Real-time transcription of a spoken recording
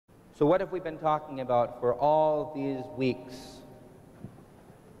So what have we been talking about for all these weeks?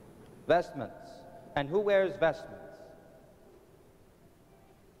 Vestments. And who wears vestments?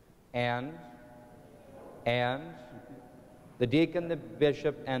 And the deacon, the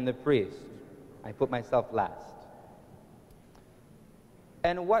bishop, and the priest. I put myself last.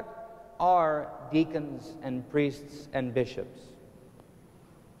 And what are deacons and priests and bishops?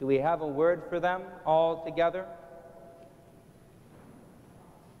 Do we have a word for them all together?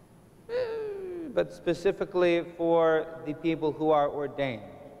 But specifically for the people who are ordained,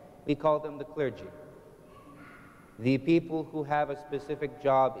 we call them the clergy. The people who have a specific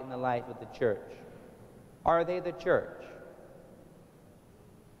job in the life of the church. Are they the church?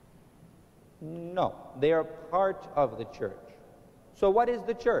 No, they are part of the church. So what is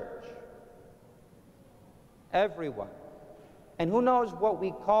the church? Everyone. And who knows what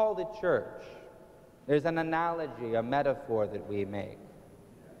we call the church? There's an analogy, a metaphor that we make.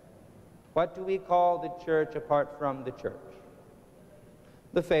 What do we call the church apart from the church?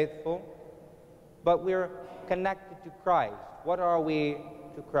 The faithful, but we're connected to Christ. What are we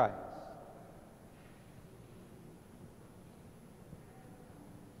to Christ?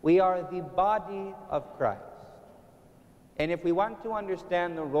 We are the body of Christ. And if we want to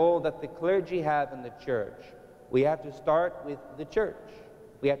understand the role that the clergy have in the church, we have to start with the church.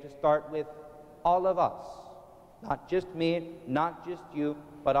 We have to start with all of us. Not just me, not just you,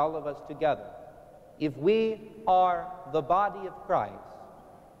 but all of us together. If we are the body of Christ,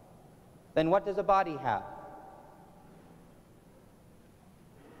 then what does a body have?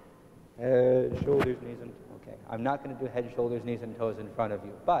 Head, shoulders, knees, and toes. Okay, I'm not going to do head, shoulders, knees, and toes in front of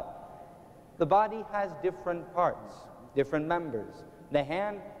you. But the body has different parts, different members. The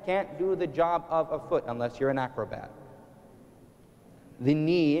hand can't do the job of a foot unless you're an acrobat. The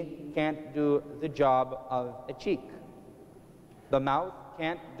knee can't do the job of a cheek. The mouth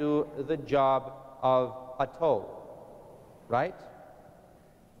can't do the job of a toe, right?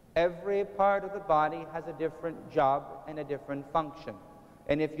 Every part of the body has a different job and a different function.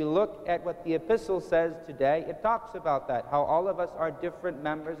 And if you look at what the epistle says today, it talks about that, how all of us are different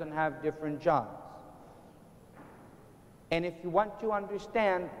members and have different jobs. And if you want to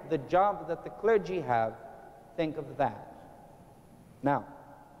understand the job that the clergy have, think of that. Now,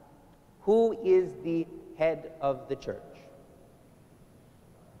 who is the head of the church?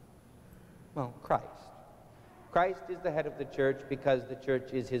 Well, Christ. Christ is the head of the church because the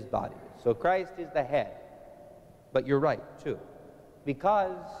church is his body. So Christ is the head. But you're right, too.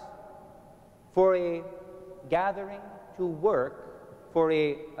 Because for a gathering to work, for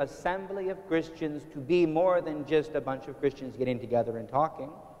an assembly of Christians to be more than just a bunch of Christians getting together and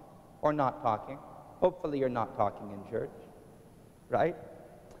talking, or not talking. Hopefully you're not talking in church, right?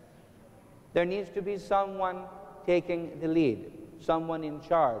 There needs to be someone taking the lead, someone in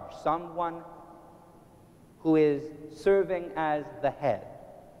charge, someone who is serving as the head,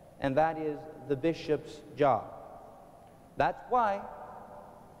 and that is the bishop's job. That's why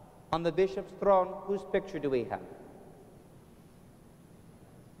on the bishop's throne, whose picture do we have?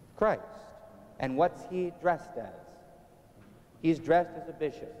 Christ. And what's he dressed as? He's dressed as a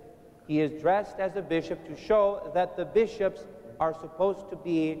bishop. He is dressed as a bishop to show that the bishops are supposed to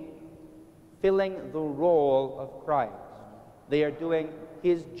be filling the role of Christ. They are doing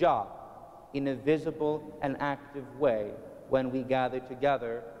his job in a visible and active way when we gather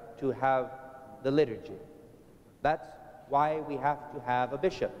together to have the liturgy. That's why we have to have a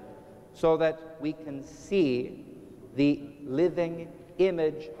bishop, so that we can see the living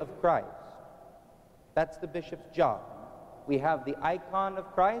image of Christ. That's the bishop's job. We have the icon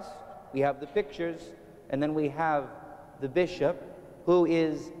of Christ, we have the pictures, and then we have the bishop, who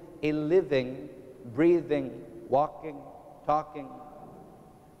is a living, breathing, walking, talking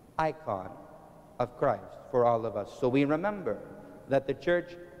icon of Christ for all of us. So we remember that the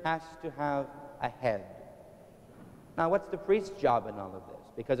church has to have a head. Now, what's the priest's job in all of this?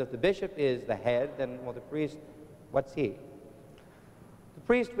 Because if the bishop is the head, then, well, the priest, what's he? The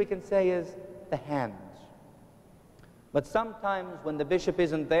priest, we can say, is the hands. But sometimes when the bishop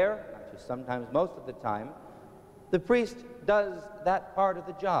isn't there, not just sometimes, most of the time, the priest does that part of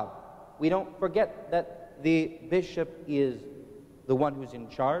the job. We don't forget that the bishop is the one who's in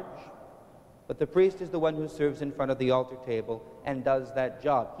charge, but the priest is the one who serves in front of the altar table and does that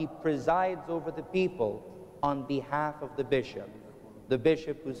job. He presides over the people on behalf of the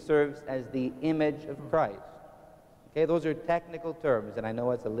bishop who serves as the image of Christ. Okay, those are technical terms, and I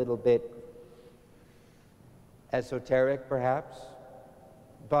know it's a little bit esoteric, perhaps,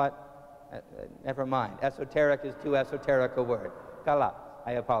 but never mind. Esoteric is too esoteric a word. Kala,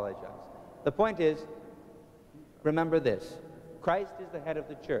 I apologize. The point is, remember this. Christ is the head of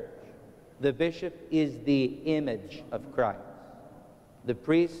the church. The bishop is the image of Christ. The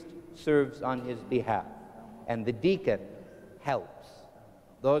priest serves on his behalf, and the deacon helps.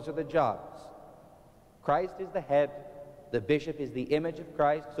 Those are the jobs. Christ is the head. The bishop is the image of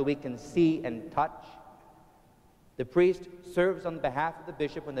Christ, so we can see and touch. The priest serves on behalf of the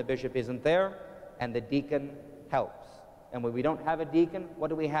bishop when the bishop isn't there, and the deacon helps. And when we don't have a deacon, what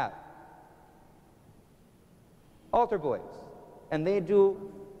do we have? Altar boys. And they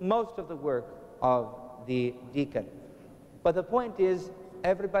do most of the work of the deacon. But the point is,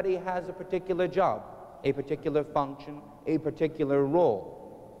 everybody has a particular job, a particular function, a particular role.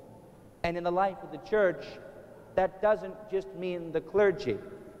 And in the life of the church, that doesn't just mean the clergy.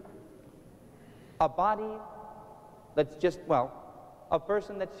 A body that's just, well, a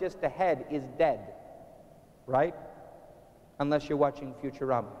person that's just a head is dead, right? Unless you're watching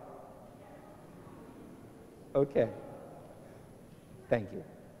Futurama. Okay. Thank you.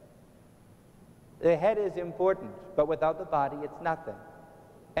 The head is important, but without the body, it's nothing.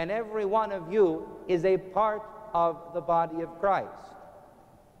 And every one of you is a part of the body of Christ.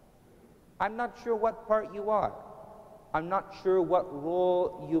 I'm not sure what part you are. I'm not sure what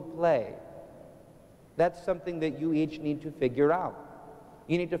role you play. That's something that you each need to figure out.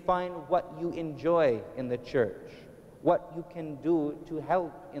 You need to find what you enjoy in the church, what you can do to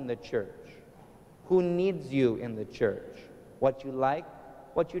help in the church, who needs you in the church, what you like,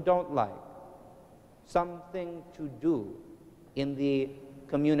 what you don't like, something to do in the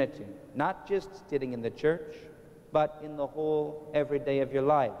community, not just sitting in the church, but in the whole every day of your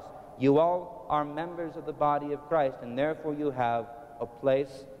lives. You all are members of the body of Christ, and therefore you have a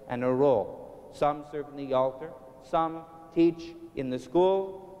place and a role. Some serve in the altar, some teach in the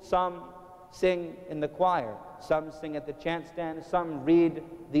school, some sing in the choir, some sing at the chant stand, some read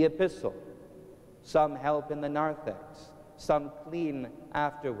the epistle, some help in the narthex, some clean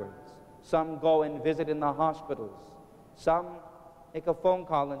afterwards, some go and visit in the hospitals, some make a phone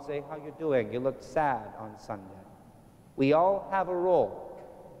call and say, "How you doing? You look sad on Sunday." We all have a role.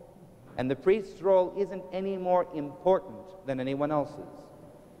 And the priest's role isn't any more important than anyone else's.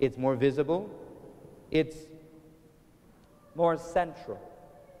 It's more visible. It's more central.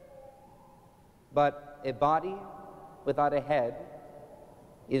 But a body without a head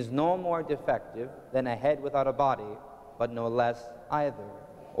is no more defective than a head without a body, but no less either,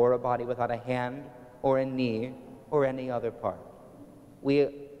 or a body without a hand or a knee or any other part.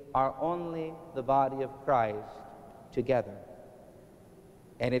 We are only the body of Christ together.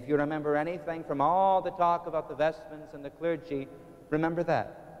 And if you remember anything from all the talk about the vestments and the clergy, remember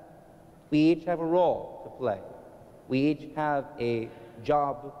that. We each have a role to play. We each have a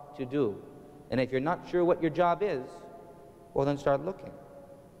job to do. And if you're not sure what your job is, well, then start looking,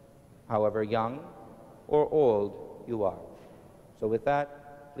 however young or old you are. So with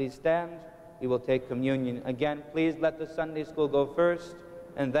that, please stand. We will take communion. Again, please let the Sunday school go first,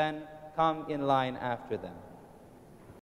 and then come in line after them.